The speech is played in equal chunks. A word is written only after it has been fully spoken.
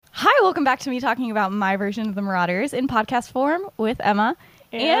welcome back to me talking about my version of the Marauders in podcast form with Emma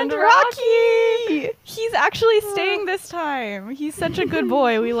And Rocky. He's actually staying this time. He's such a good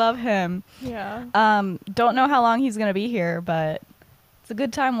boy. We love him. Yeah. Don't know how long he's going to be here, but it's a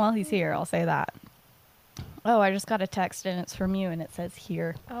good time while he's here. I'll say that. Oh, I just got a text and it's from you and it says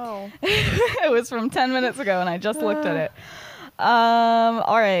here. Oh. It was from 10 minutes ago and I just looked at it.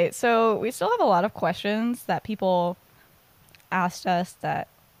 All right. So we still have a lot of questions that people asked us that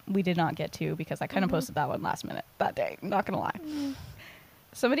we did not get to because I kind of posted that one last minute that day. Not going to lie.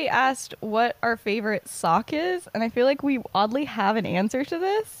 Somebody asked what our favorite sock is, and I feel like we oddly have an answer to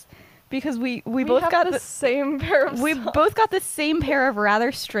this because we both got the same pair of we socks. both got the same pair of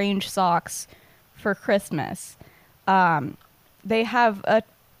rather strange socks for Christmas. They have a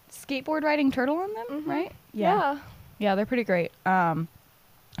skateboard riding turtle on them, right? Yeah. Yeah, they're pretty great.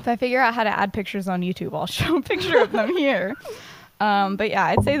 If I figure out how to add pictures on YouTube, I'll show a picture of them here. But yeah,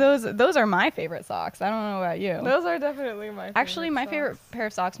 I'd say those are my favorite socks. I don't know about you. Those are definitely my favorite. Actually, my favorite pair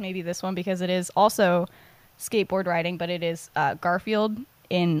of socks may be this one because it is also skateboard riding, but it is Garfield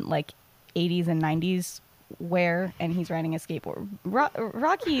in like 80s and 90s wear, and he's riding a skateboard.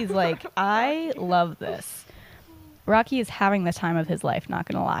 Rocky's like, I love this. Rocky is having the time of his life, not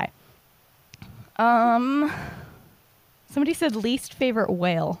gonna lie. Somebody said least favorite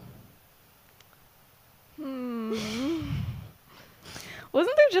whale.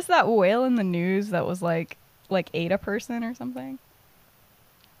 Wasn't there just that whale in the news that was like ate a person or something?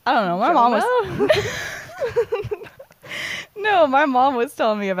 I don't know. My mom was No, my mom was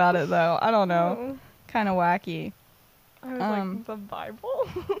telling me about it though. I don't know. Kind of wacky. I was like, the Bible?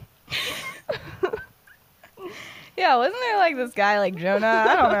 Yeah, wasn't there like this guy like Jonah?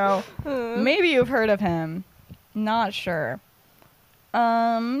 I don't know. Maybe you've heard of him. Not sure.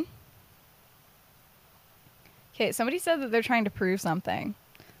 Okay, somebody said that they're trying to prove something.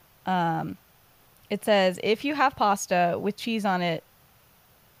 It says, if you have pasta with cheese on it...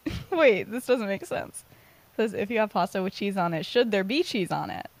 Wait, this doesn't make sense. It says, if you have pasta with cheese on it, should there be cheese on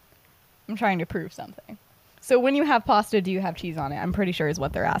it? I'm trying to prove something. So when you have pasta, do you have cheese on it? I'm pretty sure is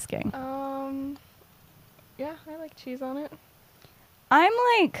what they're asking. Yeah, I like cheese on it. I'm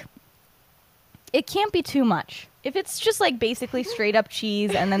like... It can't be too much. If it's just like basically straight up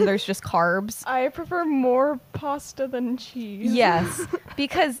cheese and then there's just carbs. I prefer more pasta than cheese. Yes.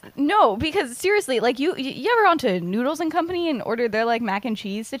 Because seriously, like you ever gone to Noodles and Company and ordered their like mac and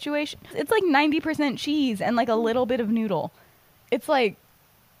cheese situation? It's like 90% cheese and like a little bit of noodle. It's like,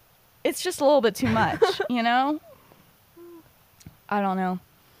 it's just a little bit too much, you know? I don't know.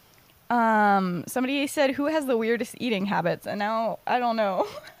 Somebody said, who has the weirdest eating habits? And now I don't know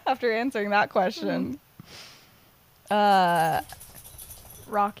after answering that question.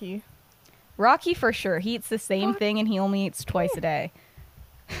 Rocky. Rocky for sure. He eats the same thing and he only eats twice a day.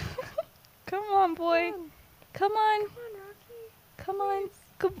 Come on, boy. Come on. Come on.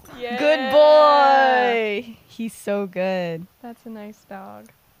 Yeah. Good boy. He's so good. That's a nice dog.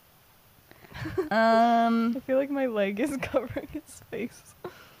 I I feel like my leg is covering his face.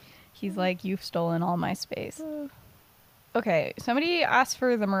 He's like, you've stolen all my space. Okay, somebody asked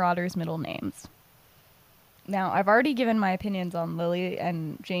for the Marauders' middle names. Now, I've already given my opinions on Lily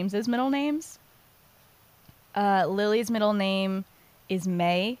and James's middle names. Lily's middle name is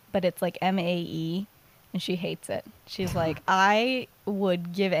May, but it's like M-A-E, and she hates it. She's like, I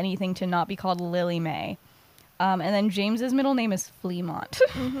would give anything to not be called Lily May. And then James's middle name is Fleamont,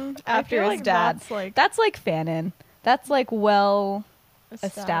 after his dad. That's like Fannin. That's like well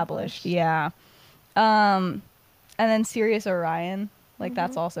established. Yeah. And then Sirius Orion, like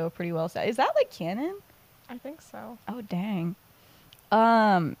that's also pretty well established. Is that like canon? I think so. Oh dang.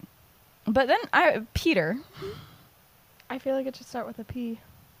 But then Peter. I feel like it should start with a P.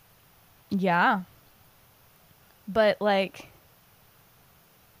 Yeah. But like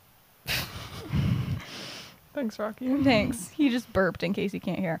Thanks, Rocky. Thanks. He just burped in case you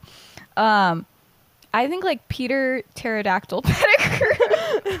can't hear. I think like Peter Pterodactyl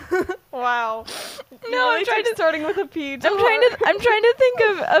Pettigrew. Wow. No, I'm trying to starting with a P. I'm trying to think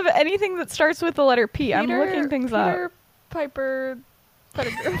of anything that starts with the letter P. I'm looking things up. Peter Piper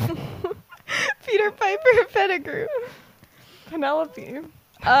Pettigrew. Peter Piper Pettigrew. Penelope.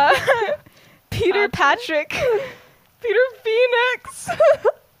 Peter Patrick. Peter Phoenix.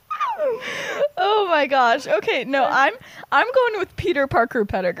 Oh my gosh. Okay, no, I'm going with Peter Parker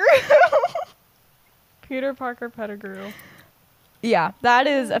Pettigrew. Peter Parker Pettigrew. Yeah, that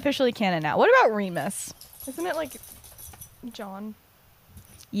is officially canon now. What about Remus? Isn't it like John?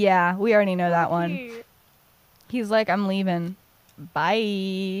 Yeah, we already know that one. He's like, I'm leaving.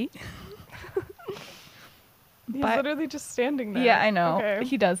 Bye. He's But- literally just standing there. Yeah, I know. Okay.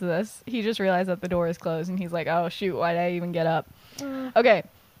 He does this. He just realized that the door is closed, and he's like, "Oh shoot, why did I even get up?" Uh, Okay.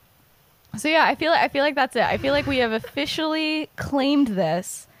 So yeah, I feel like that's it. I feel like we have officially claimed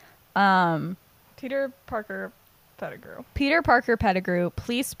this. Peter Parker Pettigrew. Peter Parker Pettigrew,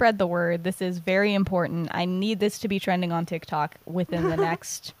 please spread the word. This is very important. I need this to be trending on TikTok within the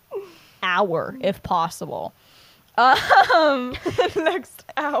next hour, if possible. Next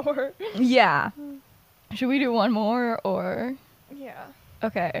hour. Yeah. Should we do one more or? Yeah.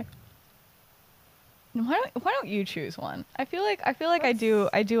 Okay. Why don't you choose one? I feel like I do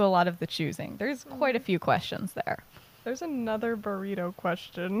a lot of the choosing. There's quite a few questions there. There's another burrito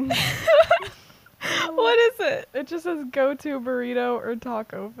question. What is it? It just says go-to burrito or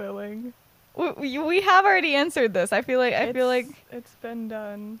taco filling. We have already answered this. I feel like it's been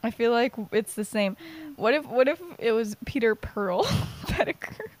done. I feel like it's the same. What if it was Peter Pearl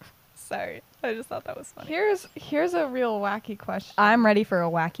Pettigrew? Sorry, I just thought that was funny. Here's a real wacky question. I'm ready for a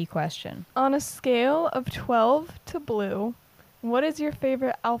wacky question. On a scale of 12 to blue, what is your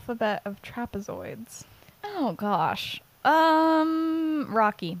favorite alphabet of trapezoids? Oh gosh.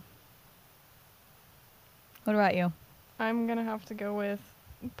 Rocky. What about you? I'm gonna have to go with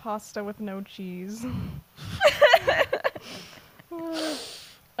pasta with no cheese.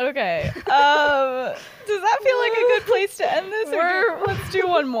 Okay. Does that feel like a good place to end this? Or let's do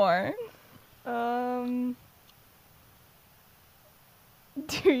one more.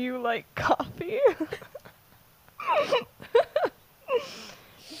 Do you like coffee?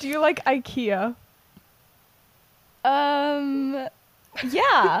 Do you like IKEA?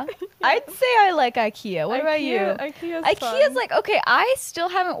 Yeah. I'd say I like IKEA. What about you? IKEA's IKEA's fun. like, okay, I still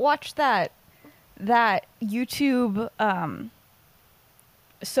haven't watched that YouTube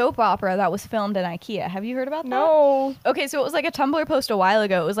soap opera that was filmed in IKEA. Have you heard about that? No. Okay, so it was like a Tumblr post a while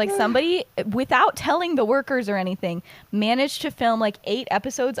ago. It was like somebody, without telling the workers or anything, managed to film like 8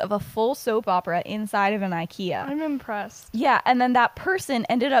 episodes of a full soap opera inside of an IKEA. I'm impressed. Yeah, and then that person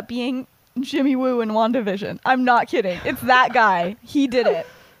ended up being Jimmy Woo in WandaVision. I'm not kidding. It's that guy. He did it.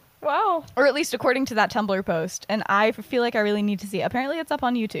 Wow. Or at least according to that Tumblr post. And I feel like I really need to see it. Apparently it's up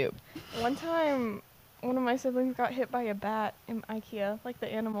on YouTube. One time, one of my siblings got hit by a bat in IKEA, like the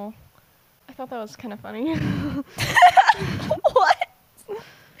animal. I thought that was kind of funny. What?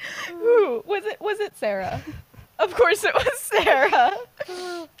 Who? Was it Sarah? Of course it was Sarah.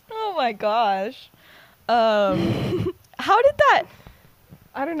 Oh my gosh. How did that?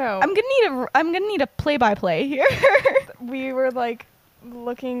 I don't know. I'm gonna need a play-by-play here. We were like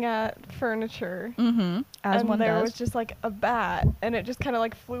looking at furniture, Mm-hmm. As and one there does. was just like a bat, and it just kind of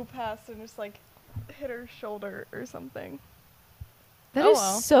like flew past and just like hit her shoulder or something. That Oh is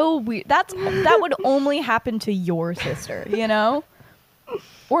well. so weird. That would only happen to your sister, you know?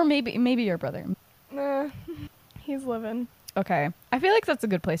 Or maybe your brother. Nah, he's living. Okay. I feel like that's a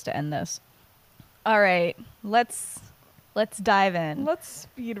good place to end this. All right. Let's dive in. Let's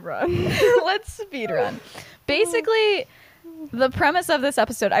speed run. Let's speed run. Basically, the premise of this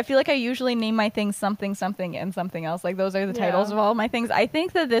episode, I feel like I usually name my things something, something, and something else. Like, those are the titles Yeah. of all my things. I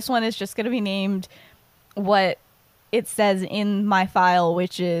think that this one is just going to be named what it says in my file,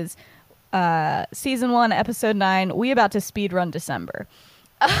 which is Season 1, Episode 9, we about to speed run December.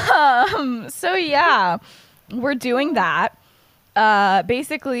 So, yeah, we're doing that.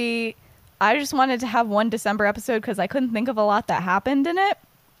 Basically, I just wanted to have one December episode because I couldn't think of a lot that happened in it.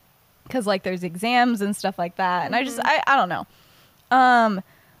 Because, like, there's exams and stuff like that. And I don't know.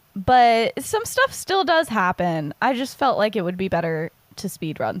 But some stuff still does happen. I just felt like it would be better to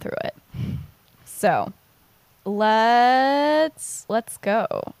speed run through it. So, let's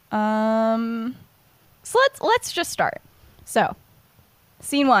go. So let's just start. So,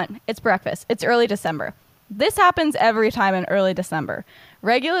 scene 1. It's breakfast. It's early December. This happens every time in early December.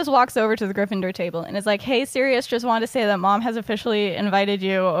 Regulus walks over to the Gryffindor table and is like, "Hey, Sirius, just wanted to say that Mom has officially invited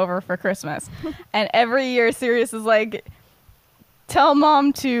you over for Christmas." And every year, Sirius is like, "Tell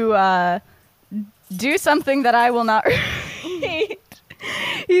Mom to do something that I will not repeat."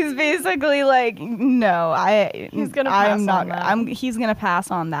 He's basically like, "No, He's gonna pass I'm not. on that. He's gonna pass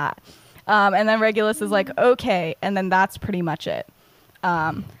on that." And then Regulus is like, "Okay," and then that's pretty much it.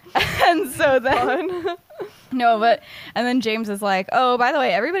 And so then. And then James is like, "Oh, by the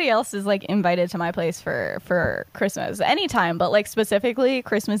way, everybody else is like invited to my place for Christmas anytime, but like specifically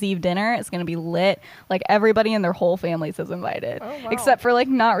Christmas Eve dinner is gonna be lit. Like everybody in their whole families is invited, Oh, wow. except for like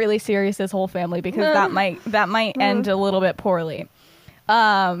not really Sirius's whole family because that might end a little bit poorly."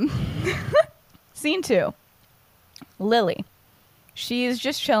 Scene 2, Lily. She's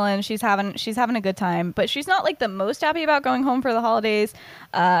just chilling. She's having a good time, but she's not like the most happy about going home for the holidays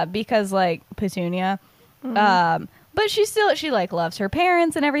because like Petunia. But she like loves her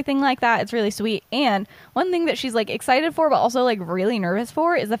parents and everything like that. It's really sweet. And one thing that she's like excited for, but also like really nervous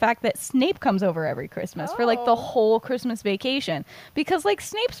for, is the fact that Snape comes over every Christmas for like the whole Christmas vacation, because like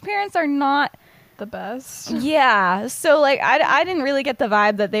Snape's parents are not the best. Yeah. So like I didn't really get the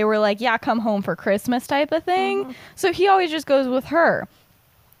vibe that they were like, yeah, come home for Christmas type of thing. So he always just goes with her.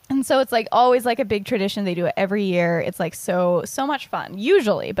 And so it's like always like a big tradition. They do it every year. It's like so much fun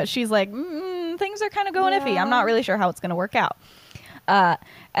usually. But she's like, things are kind of going iffy. I'm not really sure how it's going to work out.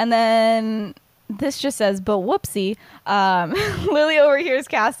 And then this just says, but whoopsie, Lily overhears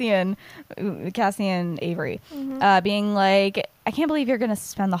Cassian Avery being like, I can't believe you're going to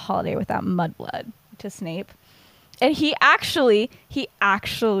spend the holiday with that mudblood, to Snape. And he actually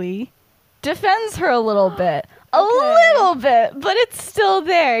defends her a little bit. A little bit, but it's still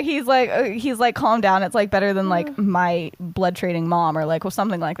there. He's like, calm down. It's like better than like my blood trading mom or like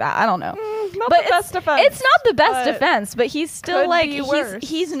something like that. I don't know. Not the best defense. It's not the best defense, but he's still like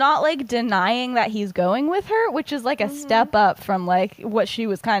he's not like denying that he's going with her, which is like a step up from like what she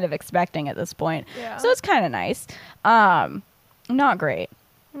was kind of expecting at this point. Yeah. So it's kind of nice. Not great.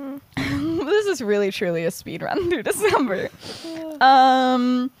 This is really truly a speed run through December.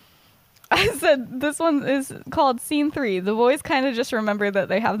 I said this one is called Scene 3. The boys kind of just remember that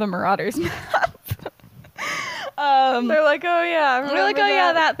they have the Marauders map. They're like, oh yeah, they're like, oh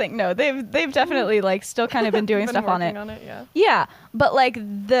yeah, that thing. No, they've definitely like still kind of been doing stuff on it. Yeah, but like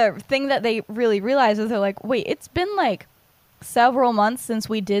the thing that they really realize is they're like, wait, it's been like several months since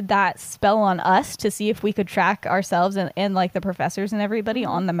we did that spell on us to see if we could track ourselves and like the professors and everybody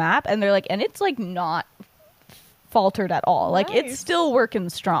on the map, and they're like, and it's like not faltered at all. Like it's still working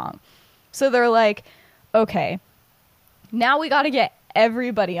strong. So they're like, okay, now we got to get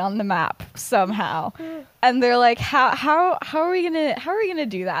everybody on the map somehow. And they're like, how are we gonna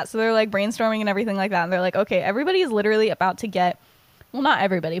do that? So they're like brainstorming and everything like that. And they're like, okay, everybody is literally about to get, well, not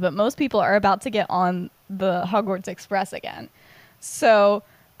everybody, but most people are about to get on the Hogwarts Express again. So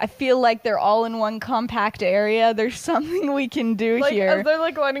I feel like they're all in one compact area. There's something we can do like, here. As they're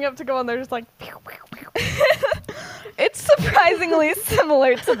like lining up to go on, they're just like, pew, pew, pew. It's surprisingly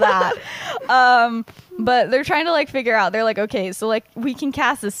similar to that. But they're trying to like figure out, they're like, okay, so like we can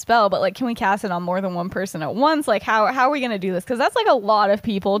cast this spell, but like, can we cast it on more than one person at once? Like how are we going to do this? Cause that's like a lot of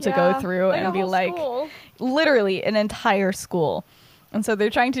people to go through like and be like, literally an entire school. And so they're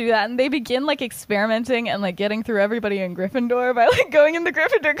trying to do that, and they begin like experimenting and like getting through everybody in Gryffindor by like going in the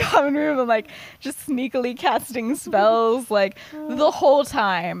Gryffindor common room and like just sneakily casting spells like the whole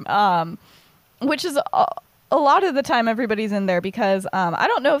time. Which is a lot of the time everybody's in there because I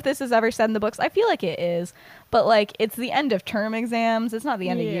don't know if this is ever said in the books. I feel like it is, but like it's the end of term exams. It's not the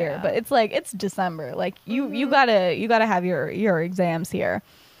end of year, but it's like it's December. Like you gotta have your exams here.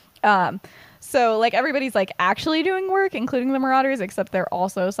 So like everybody's like actually doing work, including the Marauders, except they're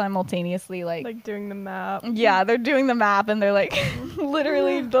also simultaneously like doing the map. Yeah, they're doing the map, and they're like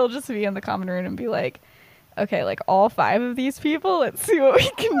literally they'll just be in the common room and be like, okay, like all 5 of these people, let's see what we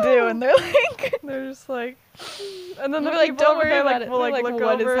can do. And they're like, they're just like, and then they're like, don't worry about it. We'll like, look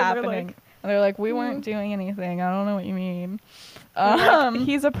what over is happening? And they're like, we weren't doing anything. I don't know what you mean.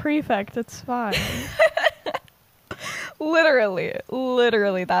 He's a prefect. It's fine.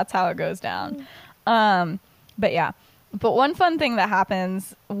 Literally, that's how it goes down. But yeah. But one fun thing that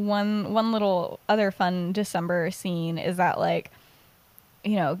happens, one little other fun December scene is that like,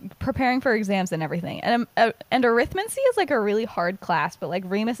 you know, preparing for exams and everything. And arithmancy is like a really hard class, but like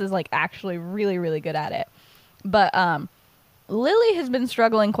Remus is like actually really, really good at it. But Lily has been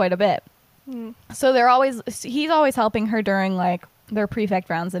struggling quite a bit. So he's always helping her during like their prefect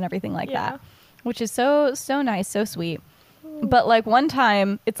rounds and everything like that, which is so nice, so sweet. But like one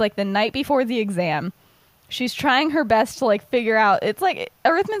time, it's like the night before the exam, she's trying her best to like figure out, it's like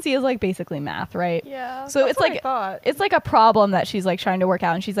arithmancy is like basically math, right? Yeah. So it's like it's like a problem that she's like trying to work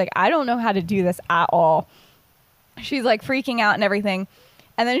out, and she's like, I don't know how to do this at all. She's like freaking out and everything.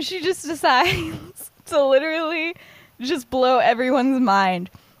 And then she just decides to literally just blow everyone's mind.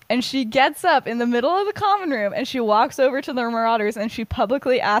 And she gets up in the middle of the common room and she walks over to the Marauders and she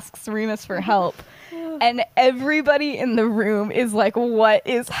publicly asks Remus for help. And everybody in the room is like, what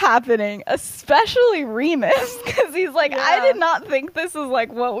is happening? Especially Remus, because he's like, I did not think this is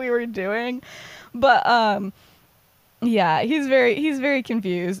like what we were doing. But yeah, he's very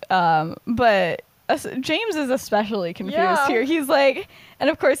confused. But James is especially confused here. He's like, and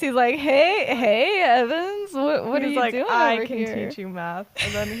of course he's like, hey Evans, what are you doing over here? I can teach you math.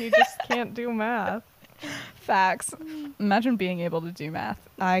 And then he just can't do math. Facts. Imagine being able to do math.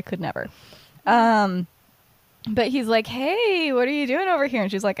 I could never. but he's like, hey, what are you doing over here?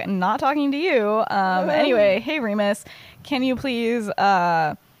 And she's like, I'm not talking to you. Anyway, hey, Remus, can you please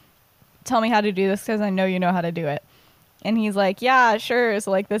tell me how to do this? Because I know you know how to do it. And he's like, yeah, sure.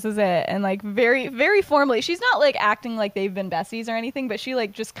 So, like, this is it. And, like, very, very formally, she's not, like, acting like they've been besties or anything, but she,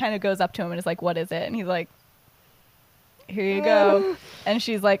 like, just kind of goes up to him and is like, what is it? And he's like, here you go. And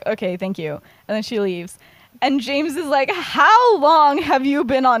she's like, okay, thank you. And then she leaves. And James is like, how long have you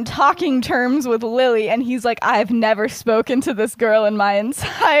been on talking terms with Lily? And he's like, I've never spoken to this girl in my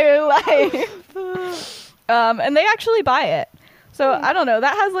entire life. And they actually buy it. So I don't know.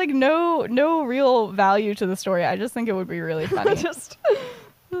 That has like no real value to the story. I just think it would be really funny. I just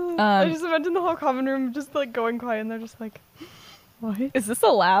imagine the whole common room just like going quiet, and they're just like, "What is this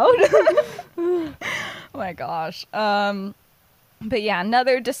allowed?" Oh my gosh. But yeah,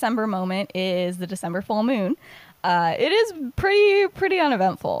 another December moment is the December full moon. It is pretty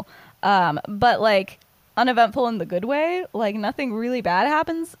uneventful, but like uneventful in the good way. Like nothing really bad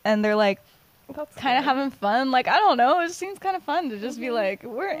happens, and they're like. That's kind of having fun. Like, I don't know. It just seems kind of fun to just be like,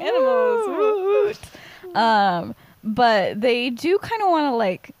 we're animals. But they do kind of want to,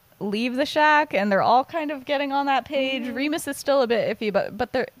 like, leave the shack, and they're all kind of getting on that page. Remus is still a bit iffy,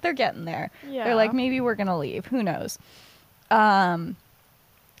 but they're getting there. Yeah. They're like, maybe we're going to leave. Who knows? And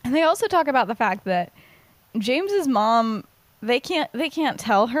they also talk about the fact that James's mom... They can't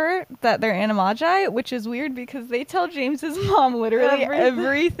tell her that they're animagi, which is weird because they tell James's mom literally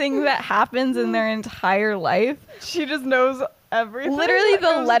everything that happens in their entire life. She just knows everything. Literally,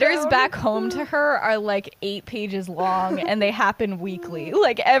 the letters back home to her are like 8 pages long, and they happen weekly.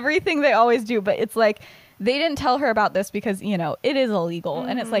 Like everything they always do, but it's like they didn't tell her about this because, you know, it is illegal,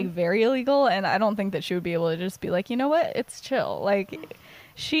 and it's like very illegal, and I don't think that she would be able to just be like, you know what, it's chill. Like...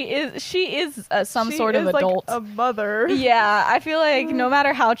 She is some sort of adult, like a mother. Yeah, I feel like no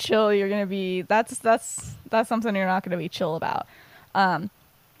matter how chill you're gonna be, that's something you're not gonna be chill about.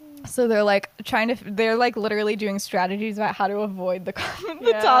 So they're like they're like literally doing strategies about how to avoid the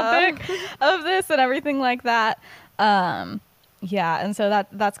topic of this and everything like that. Yeah, and so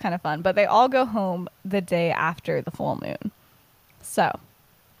that's kind of fun. But they all go home the day after the full moon. So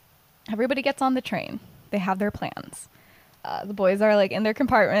everybody gets on the train. They have their plans. The boys are like in their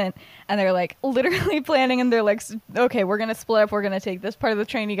compartment and they're like literally planning, and they're like, okay, we're going to split up. We're going to take this part of the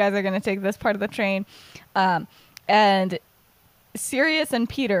train. You guys are going to take this part of the train. And Sirius and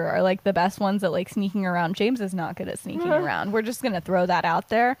Peter are like the best ones at like sneaking around. James is not good at sneaking around. We're just going to throw that out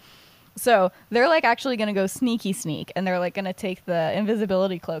there. So they're like actually going to go sneaky sneak, and they're like going to take the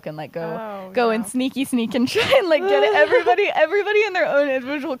invisibility cloak and like go and sneaky sneak and try and like get everybody in their own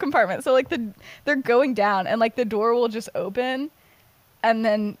individual compartment. So like they're going down, and like the door will just open, and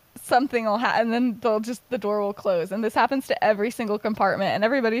then something will happen, and then the door will close, and this happens to every single compartment, and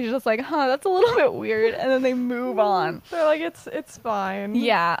everybody's just like, huh, that's a little bit weird, and then they move on. They're like, it's fine.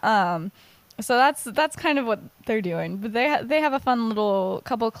 Yeah. So that's kind of what they're doing. But they have a fun little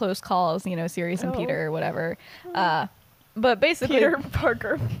couple close calls, you know, Sirius and Peter or whatever. But basically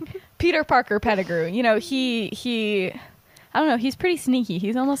Peter Parker Pettigrew, you know, he I don't know, he's pretty sneaky.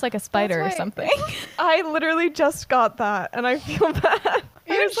 He's almost like a spider or something. I literally just got that, and I feel bad.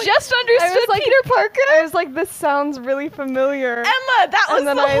 You just understood Peter Parker? I was like, this sounds really familiar. Emma, that was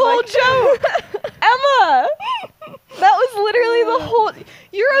the whole joke. Emma! That was literally the whole...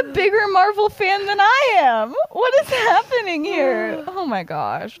 You're a bigger Marvel fan than I am. What is happening here? Oh my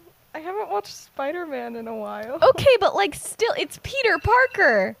gosh. I haven't watched Spider-Man in a while. Okay, but like still, it's Peter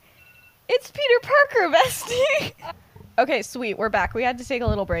Parker. It's Peter Parker, bestie. Okay, sweet. We're back. We had to take a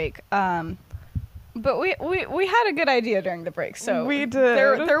little break. But we had a good idea during the break, so we did.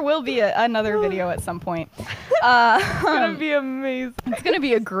 There will be another video at some point. It's gonna be amazing. It's gonna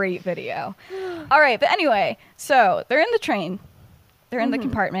be a great video. All right, but anyway, so they're in the train, they're in the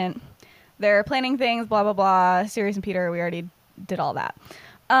compartment, they're planning things, blah blah blah. Sirius and Peter, we already did all that.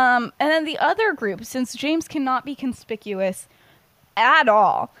 And then the other group, since James cannot be conspicuous at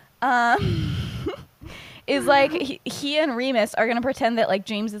all, is like he and Remus are gonna pretend that like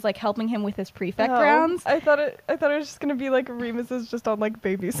James is like helping him with his prefect rounds. I thought it was just gonna be like Remus is just on like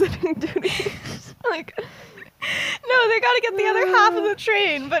babysitting duty. Like, no, they gotta get the other half of the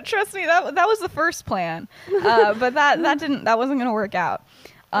train. But trust me, that was the first plan. But that wasn't gonna work out.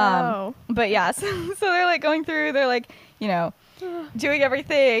 But yeah, so they're like going through. They're like, you know, doing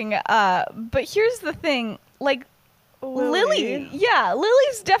everything. But here's the thing, like. Lily's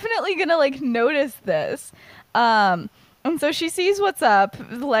definitely gonna like notice this, and so she sees what's up.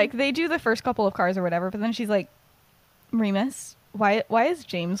 Like they do the first couple of cars or whatever, but then she's like, Remus, why is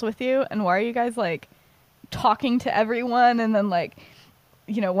James with you, and why are you guys like talking to everyone, and then like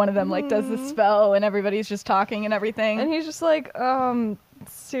one of them like does the spell and everybody's just talking and everything. And he's just like,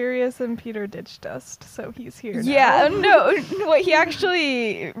 Sirius and Peter ditched us, so he's here now. Yeah, no, what he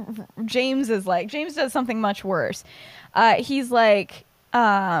actually, James does something much worse. He's like,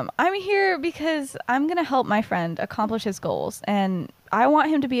 I'm here because I'm going to help my friend accomplish his goals, and I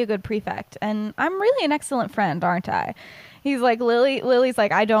want him to be a good prefect, and I'm really an excellent friend, aren't I? He's like, Lily's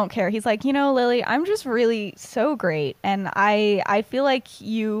like, I don't care. He's like, Lily, I'm just really so great, and I feel like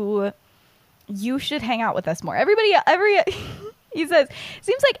you should hang out with us more. He says,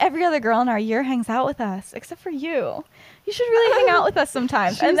 seems like every other girl in our year hangs out with us, except for you. You should really hang out with us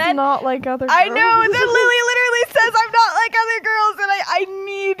sometimes. She's and then not like other girls. I know. And then Lily literally says, I'm not like other girls. And I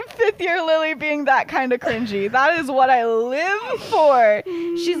need fifth year Lily being that kind of cringy. That is what I live for.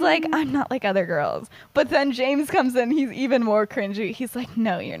 She's like, I'm not like other girls. But then James comes in. He's even more cringy. He's like,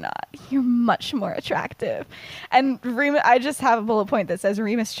 no, you're not. You're much more attractive. And Remus, I just have a bullet point that says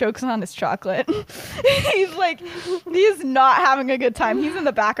Remus chokes on his chocolate. He's like, he's not having a good time. He's in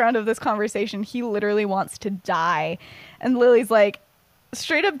the background of this conversation. He literally wants to die. And Lily's like,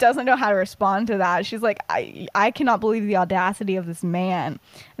 straight up doesn't know how to respond to that. She's like, I cannot believe the audacity of this man.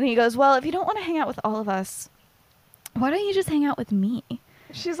 And he goes, well, if you don't want to hang out with all of us, why don't you just hang out with me?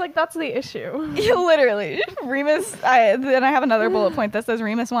 She's like, that's the issue. Yeah, literally. Remus, then I have another bullet point that says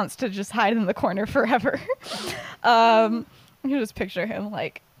Remus wants to just hide in the corner forever. You just picture him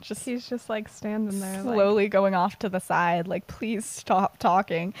like, he's just like standing there slowly like, going off to the side, like, please stop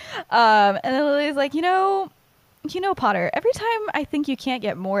talking. And then Lily's like, Potter, every time I think you can't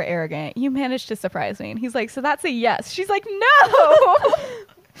get more arrogant, you manage to surprise me. And he's like, so that's a yes. She's like, no.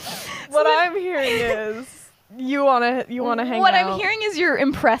 What I'm hearing is you want to hang out. What I'm hearing is you're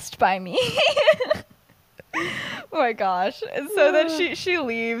impressed by me. Oh my gosh. And so then she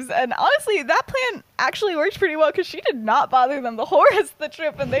leaves, and honestly that plan actually worked pretty well because she did not bother them the whole rest of the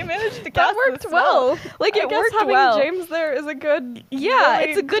trip, and they managed to cast that worked well. Like, it worked having well. James there is a good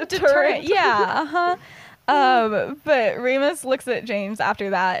it's a good deterrent. Yeah, but Remus looks at James after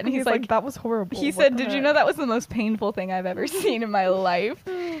that, and he's like, that was horrible. He said, did you know that was the most painful thing I've ever seen in my life?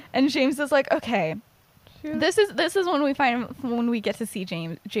 And James is like, okay. This is when we get to see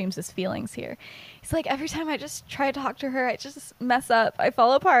James's feelings here. He's like, every time I just try to talk to her, I just mess up. I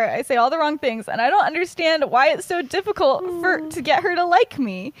fall apart. I say all the wrong things, and I don't understand why it's so difficult to get her to like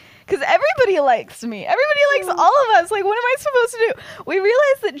me. Because everybody likes me. Everybody likes all of us. Like, what am I supposed to do? We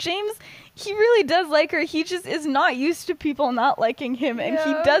realize that James, he really does like her. He just is not used to people not liking him, and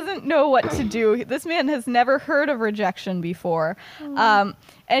he doesn't know what to do. This man has never heard of rejection before. And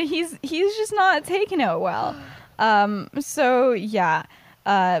he's just not taking it well. So yeah.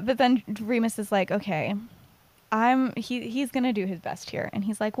 But then Remus is like, okay, he's gonna do his best here. And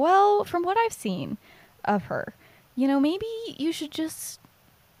he's like, well, from what I've seen of her, maybe you should just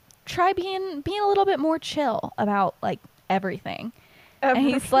try being a little bit more chill about like everything. And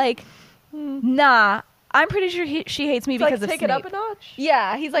he's like, nah, I'm pretty sure she hates me because of Snape. Take it up a notch.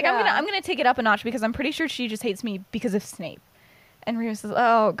 Yeah, he's like, I'm gonna take it up a notch because I'm pretty sure she just hates me because of Snape. And Remus says,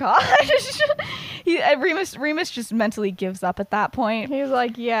 oh gosh. Remus just mentally gives up at that point. He's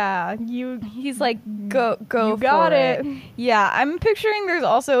like, yeah, he's like, go you got it. Yeah, I'm picturing there's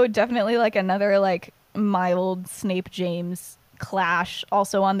also definitely like another like mild Snape James clash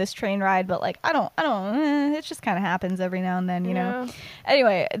also on this train ride, but like I don't it just kind of happens every now and then, you know.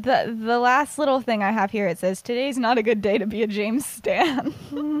 Anyway, the last little thing I have here, it says, today's not a good day to be a James stan.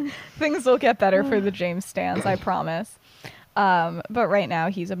 Things will get better for the James stans, I promise. But right now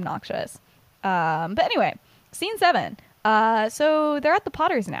he's obnoxious. But anyway, scene 7. So they're at the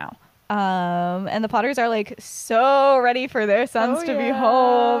Potters now. And the Potters are like so ready for their sons to be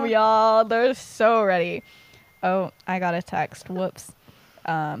home, y'all. They're so ready. Oh, I got a text. Whoops.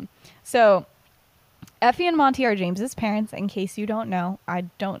 So Effie and Monty are James's parents, in case you don't know. I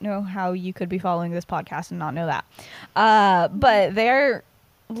don't know how you could be following this podcast and not know that. But they're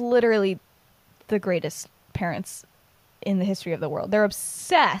literally the greatest parents in the history of the world. They're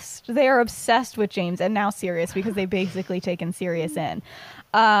obsessed. They are obsessed with James, and now Sirius, because they've basically taken Sirius in.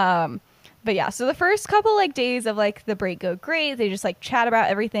 But yeah, so the first couple like days of like the break go great. They just like chat about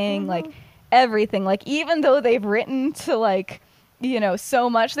everything, like everything. Like even though they've written to like, you know, so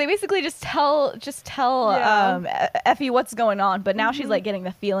much, they basically just tell Effie what's going on. But now she's like getting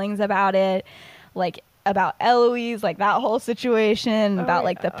the feelings about it, like about Eloise, like that whole situation, about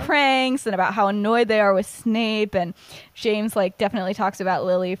like the pranks and about how annoyed they are with Snape. And James like definitely talks about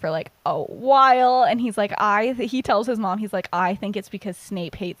Lily for like a while, and he's like, he tells his mom, he's like, I think it's because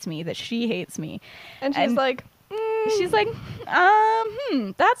Snape hates me that she hates me. And she's like,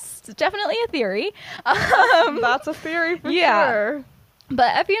 that's definitely a theory. That's a theory for sure.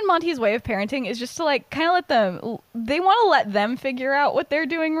 But Effie and Monty's way of parenting is just to like kind of they want to let them figure out what they're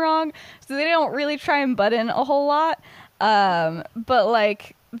doing wrong, so they don't really try and butt in a whole lot. But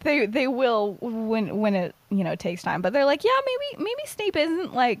like they will when it, you know, takes time. But they're like, yeah, maybe Snape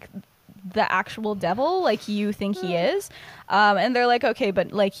isn't like the actual devil like you think he is. And they're like, okay,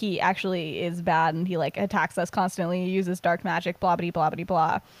 but like he actually is bad and he like attacks us constantly, he uses dark magic, blah blah blah blah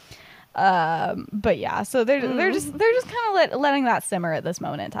blah. But yeah, so they're just kind of letting that simmer at this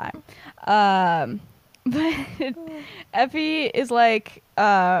moment in time. But Effie is like,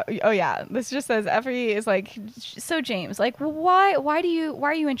 oh yeah, this just says Effie is like, so James, like, why are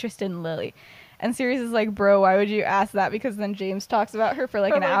you interested in Lily? And Sirius is like, bro, why would you ask that? Because then James talks about her for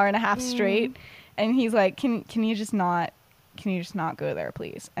like an hour and a half straight, and he's like, can you just not go there,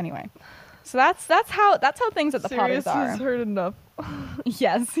 please? Anyway, so that's how things at the Potters are. Sirius has heard enough.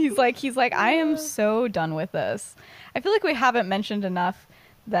 Yes, he's like, I am so done with this. I feel like we haven't mentioned enough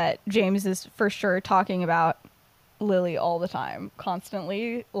that James is for sure talking about Lily all the time,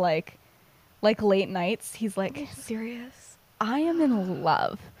 constantly, like late nights. He's like, Sirius, I am in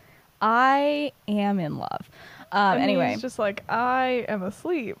love. Anyway, he's just like, I am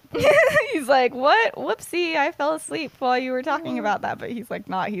asleep. He's like, what? Whoopsie, I fell asleep while you were talking about that. But he's like,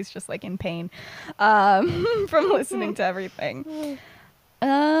 not. He's just like in pain from listening to everything.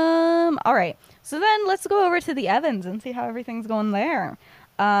 All right. So then let's go over to the Evans and see how everything's going there.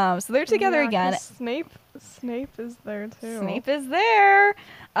 So they're together again. Snape is there too. Snape is there.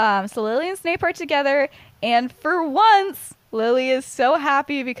 So Lily and Snape are together, and for once, Lily is so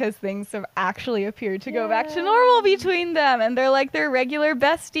happy because things have actually appeared to go back to normal between them, and they're regular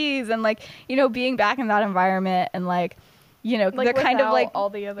besties, and like, you know, being back in that environment, and like, you know, like they're kind of like all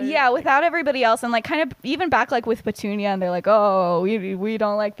the other, without everybody else, and like kind of even back like with Petunia, and they're like, oh, we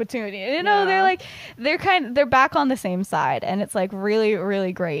don't like Petunia, you know. They're back on the same side, and it's like really,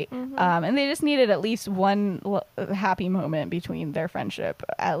 really great. And they just needed at least one happy moment between their friendship,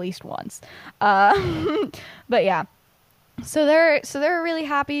 at least once. But yeah. So they're really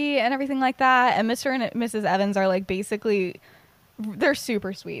happy and everything like that, and Mr. and Mrs. Evans are like, basically, they're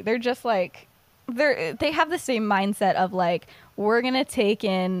super sweet. They're just like, they have the same mindset of like, we're gonna take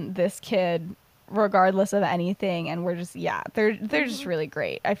in this kid regardless of anything, and we're just, they're just really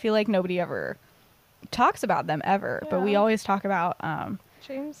great. I feel like nobody ever talks about them ever, but we always talk about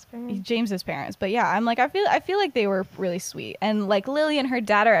James's parents. But yeah, I'm like, I feel like they were really sweet, and like Lily and her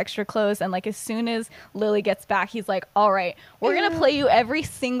dad are extra close, and like as soon as Lily gets back, he's like, all right, we're gonna play you every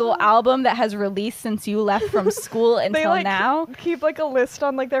single album that has released since you left from school until they, like, now. Keep like a list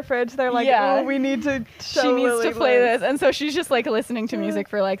on like their fridge. They're like, oh, we need to show she needs Lily to play this, and so she's just like listening to music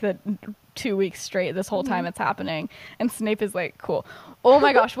for like the 2 weeks straight this whole time it's happening, and Snape is like, cool. Oh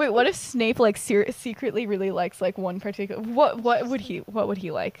my gosh, wait, what if Snape like secretly really likes like one particular, what would he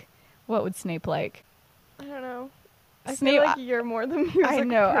like? What would Snape like? I don't know. I Snape, feel like you're more the music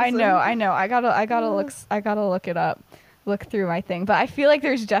person. I know. I gotta look it up, look through my thing. But I feel like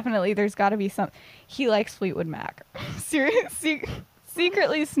there's gotta be some. He likes Fleetwood Mac. Seriously,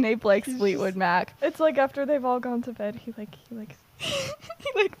 secretly Snape likes Fleetwood Mac. It's like after they've all gone to bed, he likes. He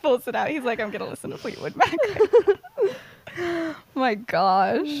like pulls it out. He's like, I'm gonna listen to Fleetwood Mac. My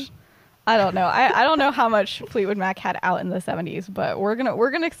gosh, I don't know. I don't know how much Fleetwood Mac had out in the 70s, but we're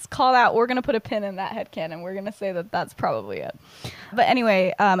gonna call that. We're gonna put a pin in that headcanon. We're gonna say that that's probably it. But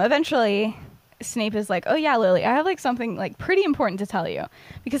anyway, eventually Snape is like, oh yeah, Lily, I have like something like pretty important to tell you,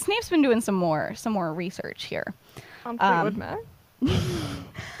 because Snape's been doing some more research here On Fleetwood Mac?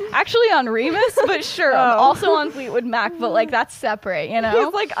 Actually on Remus, but sure, also on Fleetwood Mac, but like that's separate, you know.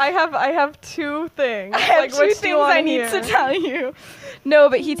 He's like, I have two things. I have like, two things I need to tell you. No,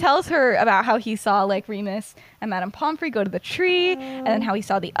 but he tells her about how he saw like Remus and Madame Pomfrey go to the tree, and then how he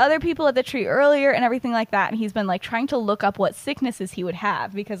saw the other people at the tree earlier and everything like that. And he's been like trying to look up what sicknesses he would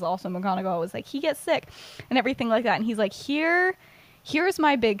have, because also McGonagall was like, he gets sick and everything like that. And he's like, here's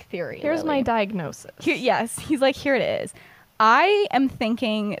my big theory. Here's Lily. my diagnosis. Yes, he's like, here it is. I am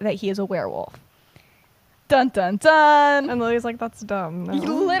thinking that he is a werewolf. Dun dun dun. And Lily's like, that's dumb. No.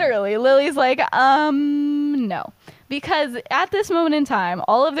 Literally, Lily's like, no. Because at this moment in time,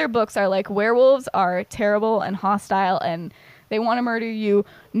 all of their books are like, werewolves are terrible and hostile, and they want to murder you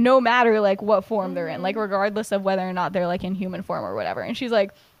no matter like what form they're in, like regardless of whether or not they're like in human form or whatever. And she's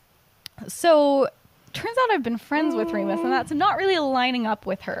like, so turns out I've been friends with Remus, and that's not really lining up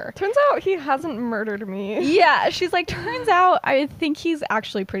with her. Turns out he hasn't murdered me. Yeah, she's like, turns out I think he's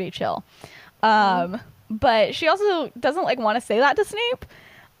actually pretty chill. But she also doesn't like want to say that to Snape.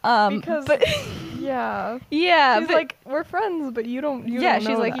 Because yeah. Yeah. She's like, we're friends, but you don't she's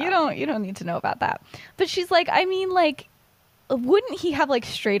know like, that. you don't need to know about that. But she's like, I mean, like wouldn't he have like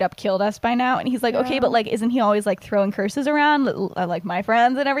straight up killed us by now? And he's like, okay, but like, isn't he always like throwing curses around, like my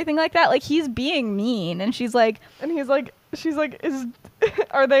friends and everything like that? Like, he's being mean. And she's like, she's like,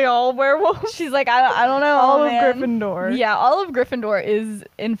 are they all werewolves? She's like, I don't know. All of man. Gryffindor. Yeah, all of Gryffindor is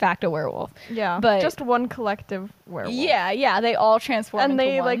in fact a werewolf. Yeah, but just one collective werewolf. Yeah, they all transform and into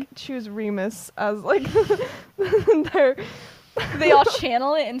they one. like choose Remus as like their. They all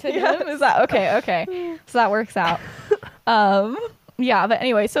channel it into him. Is that okay? So that works out. Yeah, but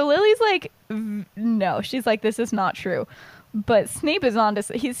anyway, so Lily's like, no, she's like, this is not true. But Snape is onto.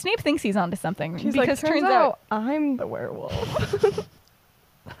 Snape thinks he's onto something. She's because like, turns out I'm the werewolf.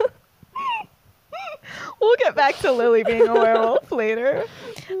 We'll get back to Lily being a werewolf later.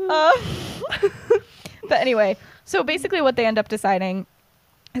 But anyway, so basically what they end up deciding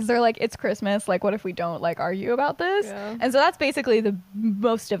is they're like, it's Christmas. Like, what if we don't like argue about this? Yeah. And so that's basically the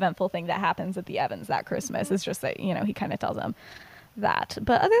most eventful thing that happens at the Evans that Christmas. Is just that, you know, he kind of tells them that.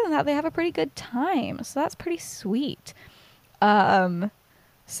 But other than that, they have a pretty good time. So that's pretty sweet. So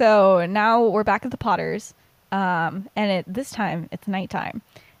now we're back at the Potters. And this time it's nighttime.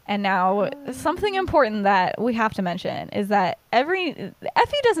 And now something important that we have to mention is that Effie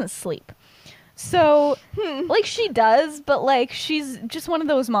doesn't sleep. So, like, she does, but, like, she's just one of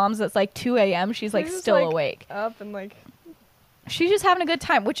those moms that's, like, 2 a.m. She's, like, still awake. Up and, like... She's just having a good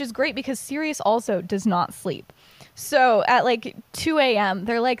time, which is great because Sirius also does not sleep. So, at, like, 2 a.m.,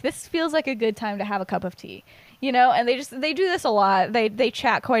 they're like, this feels like a good time to have a cup of tea. You know? And they do this a lot. They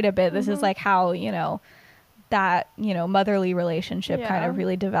chat quite a bit. This is, like, how, you know, that, you know, motherly relationship kind of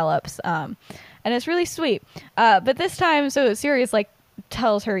really develops. And it's really sweet. But this time, so Sirius, like,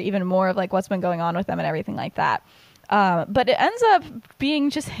 tells her even more of like what's been going on with them and everything like that. But it ends up being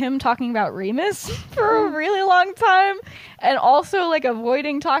just him talking about Remus for a really long time and also like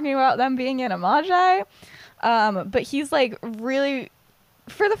avoiding talking about them being in a Magi. But he's like really,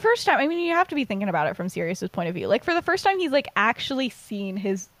 for the first time, I mean, you have to be thinking about it from Sirius's point of view. Like for the first time, he's like actually seen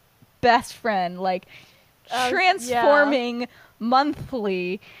his best friend like transforming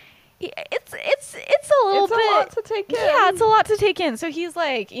monthly. It's a little bit. It's a lot to take in. Yeah, it's a lot to take in. So he's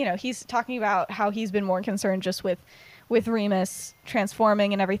like, you know, he's talking about how he's been more concerned just with Remus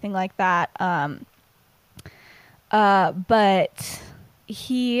transforming and everything like that. But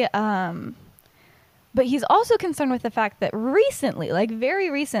he's also concerned with the fact that recently, like very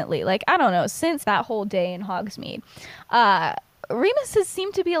recently, like I don't know, since that whole day in Hogsmeade, Remus has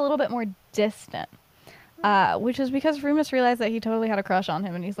seemed to be a little bit more distant. Which is because Remus realized that he totally had a crush on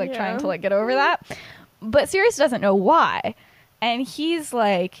him and he's like trying to like get over that. But Sirius doesn't know why. And he's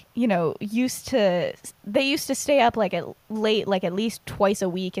like, you know, they used to stay up like late, like at least twice a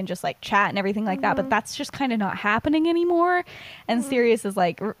week and just like chat and everything like that. But that's just kind of not happening anymore. And Sirius is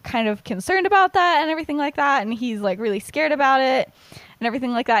like kind of concerned about that and everything like that. And he's like really scared about it and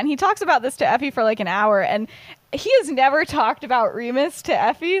everything like that. And he talks about this to Effie for like an hour. And he has never talked about Remus to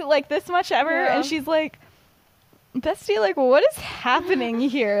Effie like this much ever. Yeah. And she's like, bestie, like, what is happening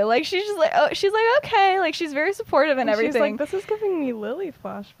here? Like, she's just like, oh, she's like, okay. Like, she's very supportive and everything. She's like, this is giving me Lily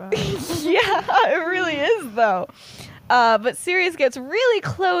flashbacks. Yeah, it really is, though. But Sirius gets really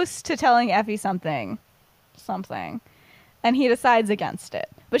close to telling Effie something. And he decides against it.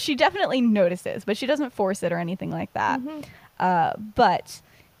 But she definitely notices, but she doesn't force it or anything like that. But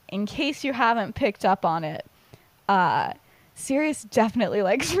in case you haven't picked up on it, Sirius definitely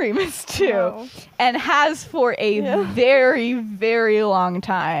likes Remus too, and has for a very, very long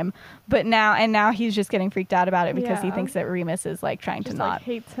time. But now he's just getting freaked out about it because he thinks that Remus is like trying just to not like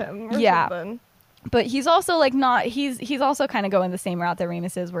hates him. Or something. But he's also like not. He's also kind of going the same route that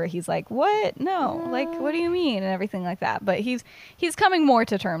Remus is, where he's like, "What? No, like, what do you mean?" and everything like that. But he's coming more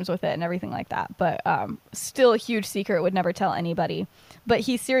to terms with it and everything like that. But still a huge secret. Would never tell anybody. But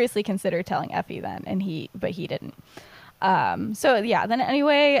he seriously considered telling Effie then, but he didn't. So yeah, then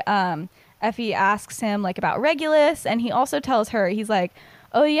anyway, Effie asks him like about Regulus, and he also tells her, he's like,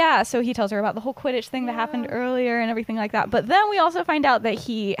 oh yeah, so he tells her about the whole Quidditch thing that happened earlier and everything like that. But then we also find out that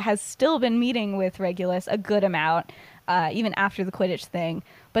he has still been meeting with Regulus a good amount, even after the Quidditch thing,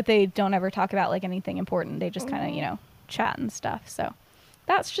 but they don't ever talk about like anything important. They just kind of, you know, chat and stuff. So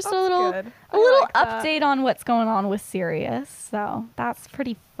that's just a little like update on what's going on with Sirius. So that's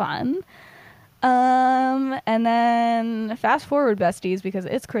pretty fun. And then fast forward, besties, because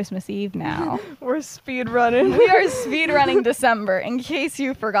it's Christmas Eve now. We're speed running. We are speed running December, in case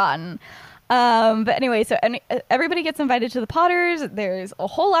you've forgotten. But anyway, so everybody gets invited to the Potters. There's a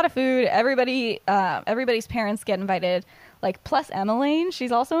whole lot of food. Everybody's parents get invited, like plus Emmeline,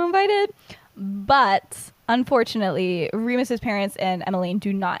 she's also invited. But unfortunately, Remus's parents and Emmeline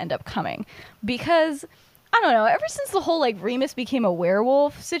do not end up coming because I don't know, ever since the whole like Remus became a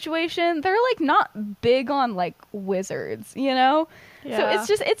werewolf situation, they're like not big on like wizards, you know? Yeah.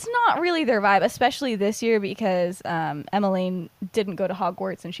 So it's not really their vibe, especially this year because Emmeline didn't go to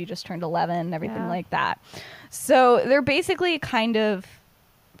Hogwarts and she just turned 11 and everything like that. So they're basically kind of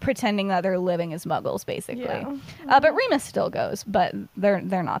pretending that they're living as muggles, basically. Yeah. But Remus still goes, but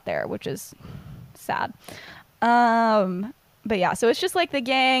they're not there, which is sad. But yeah, so it's just like the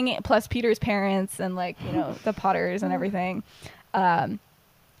gang plus Peter's parents and like, you know, the Potters and everything.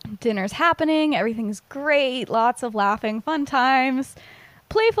 Dinner's happening, everything's great, lots of laughing, fun times,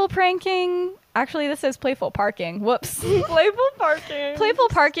 playful pranking. Actually, this says playful parking. Whoops. Playful parking. Playful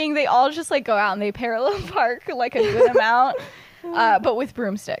parking. They all just like go out and they parallel park like a good amount, but with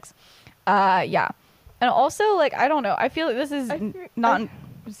broomsticks. Yeah. And also, like, I don't know. I feel like this is not...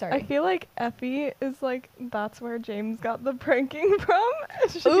 Sorry. I feel like Effie is like, that's where James got the pranking from.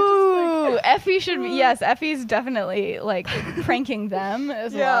 Ooh, Effie should be... Yes, Effie's definitely, like, pranking them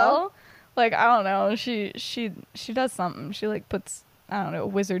as well. Like, I don't know. She does something. She, like, puts... I don't know,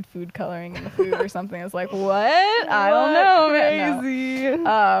 wizard food coloring in the food or something. It's like, what? I don't know. Crazy.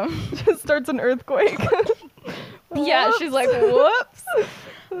 No. Just starts an earthquake. Yeah, she's like, whoops.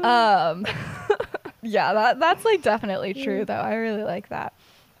 Yeah, that's like definitely true though. I really like that.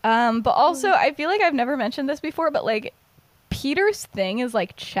 But also I feel like I've never mentioned this before, but like Peter's thing is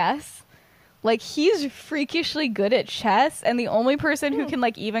like chess. Like he's freakishly good at chess, and the only person who can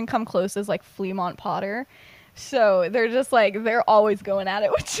like even come close is like Fleamont Potter. So they're just like, they're always going at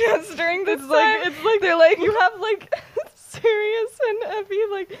it with chess during this time. It's like they're like, you have like Sirius and Effie,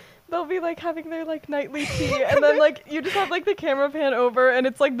 like they'll be like having their like nightly tea, and then like you just have like the camera pan over and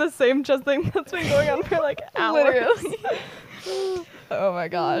it's like the same chess thing that's been going on for like hours. Literally. Oh my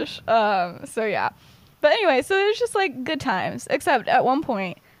gosh. So yeah. But anyway, so there's just like good times, except at one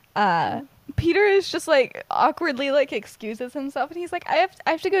point Peter is just like awkwardly like excuses himself and he's like, I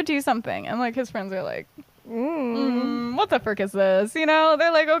have to go do something, and like his friends are like, what the frick is this? You know,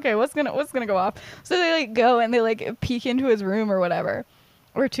 they're like, okay, what's gonna go off? So they like go and they like peek into his room or whatever,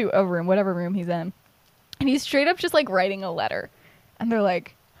 or to a room, whatever room he's in, and he's straight up just like writing a letter, and they're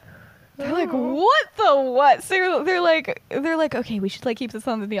like, what the what? So they're like, okay, we should like keep this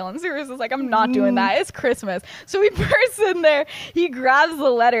on the deal. And Sirius is like, I'm not doing that. It's Christmas. So he bursts in there, he grabs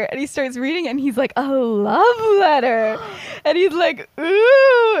the letter and he starts reading it, and he's like, a love letter. And he's like,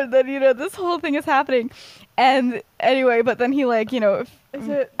 ooh. And then, you know, this whole thing is happening. And anyway, but then he like, you know,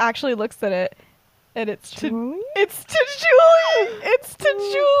 actually looks at it, and it's to Julie. It's to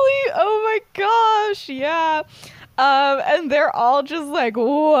Julie. Oh my gosh. Yeah. And they're all just like,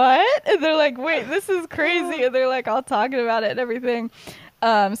 what? And they're like, wait, this is crazy. And they're like all talking about it and everything.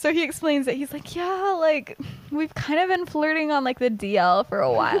 So he explains that he's like, yeah, like we've kind of been flirting on like the DL for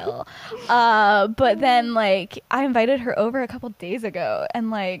a while. But then like I invited her over a couple days ago and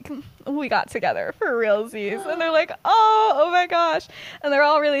like we got together for realsies. And they're like, oh my gosh. And they're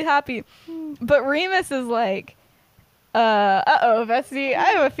all really happy. But Remus is like, Bestie, I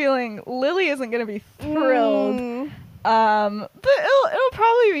have a feeling Lily isn't gonna be thrilled. But it'll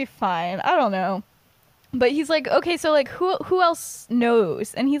probably be fine. I don't know. But he's like, okay, so like who else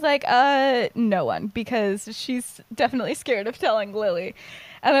knows? And he's like, no one, because she's definitely scared of telling Lily.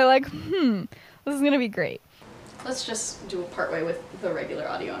 And they're like, this is gonna be great. Let's just do a partway with the regular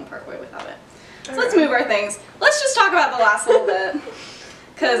audio and partway without it. So let's move our things. Let's just talk about the last little bit.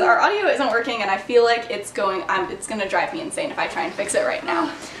 Because our audio isn't working, and I feel like it's going to drive me insane if I try and fix it right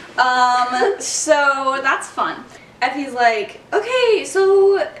now. So that's fun. Effie's like, okay,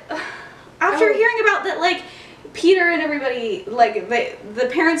 so after hearing about that, like, Peter and everybody, like, the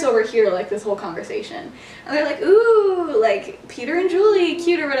parents overhear, like, this whole conversation. And they're like, ooh, like, Peter and Julie,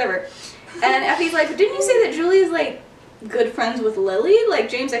 cute or whatever. And Effie's like, didn't you say that Julie is, like, good friends with Lily? Like,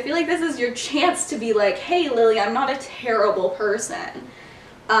 James, I feel like this is your chance to be like, hey, Lily, I'm not a terrible person.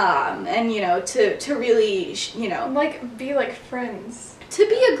 And, you know, to really, you know, like, be like friends. To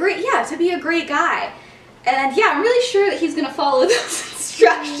be a great guy. And yeah, I'm really sure that he's gonna follow those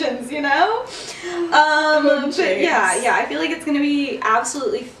instructions, you know? But yeah, I feel like it's gonna be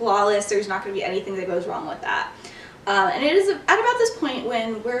absolutely flawless. There's not gonna be anything that goes wrong with that. And it is at about this point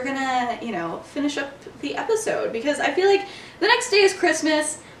when we're gonna, you know, finish up the episode, because I feel like the next day is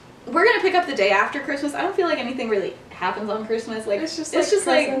Christmas. We're gonna pick up the day after Christmas. I don't feel like anything really happens on Christmas. Like it's just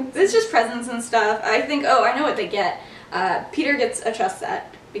presents and stuff. I think, oh, I know what they get. Peter gets a chess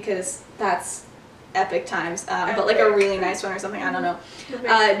set because that's epic times, but like a really nice one or something. I don't know. The big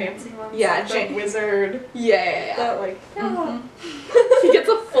fancy ones, yeah, like the wizard. Yeah. That like. He gets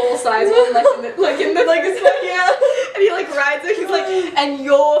a full size one, like in the like it's like yeah, and he like rides it. He's like, and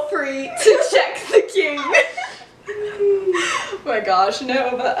you're free to check the king. Oh my gosh,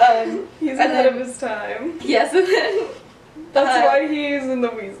 no, but he's ahead of his time. Yes, and then that's why he's in the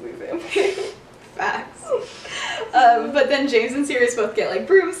Weasley family. Facts. But then James and Sirius both get like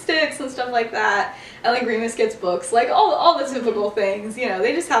broomsticks and stuff like that, and like Remus gets books, like all the typical things. You know,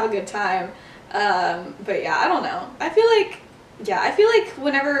 they just have a good time. But yeah, I don't know. I feel like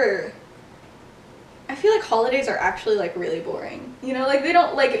holidays are actually like really boring. You know, like they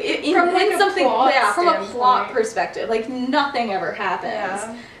don't like in something from a plot perspective, like nothing ever happens.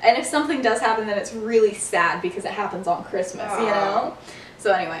 Yeah. And if something does happen, then it's really sad because it happens on Christmas. You know.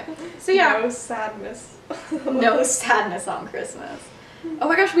 So anyway, so yeah. No sadness. No sadness on Christmas. Oh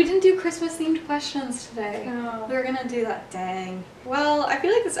my gosh, we didn't do Christmas themed questions today. No. We were gonna do that. Dang. Well, I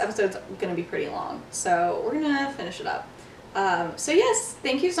feel like this episode's gonna be pretty long, so we're gonna finish it up. So yes,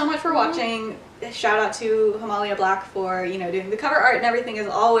 thank you so much for watching. Shout out to Himalaya Black for, you know, doing the cover art and everything as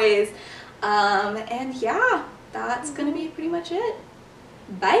always. And yeah, that's gonna be pretty much it.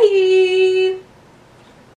 Bye!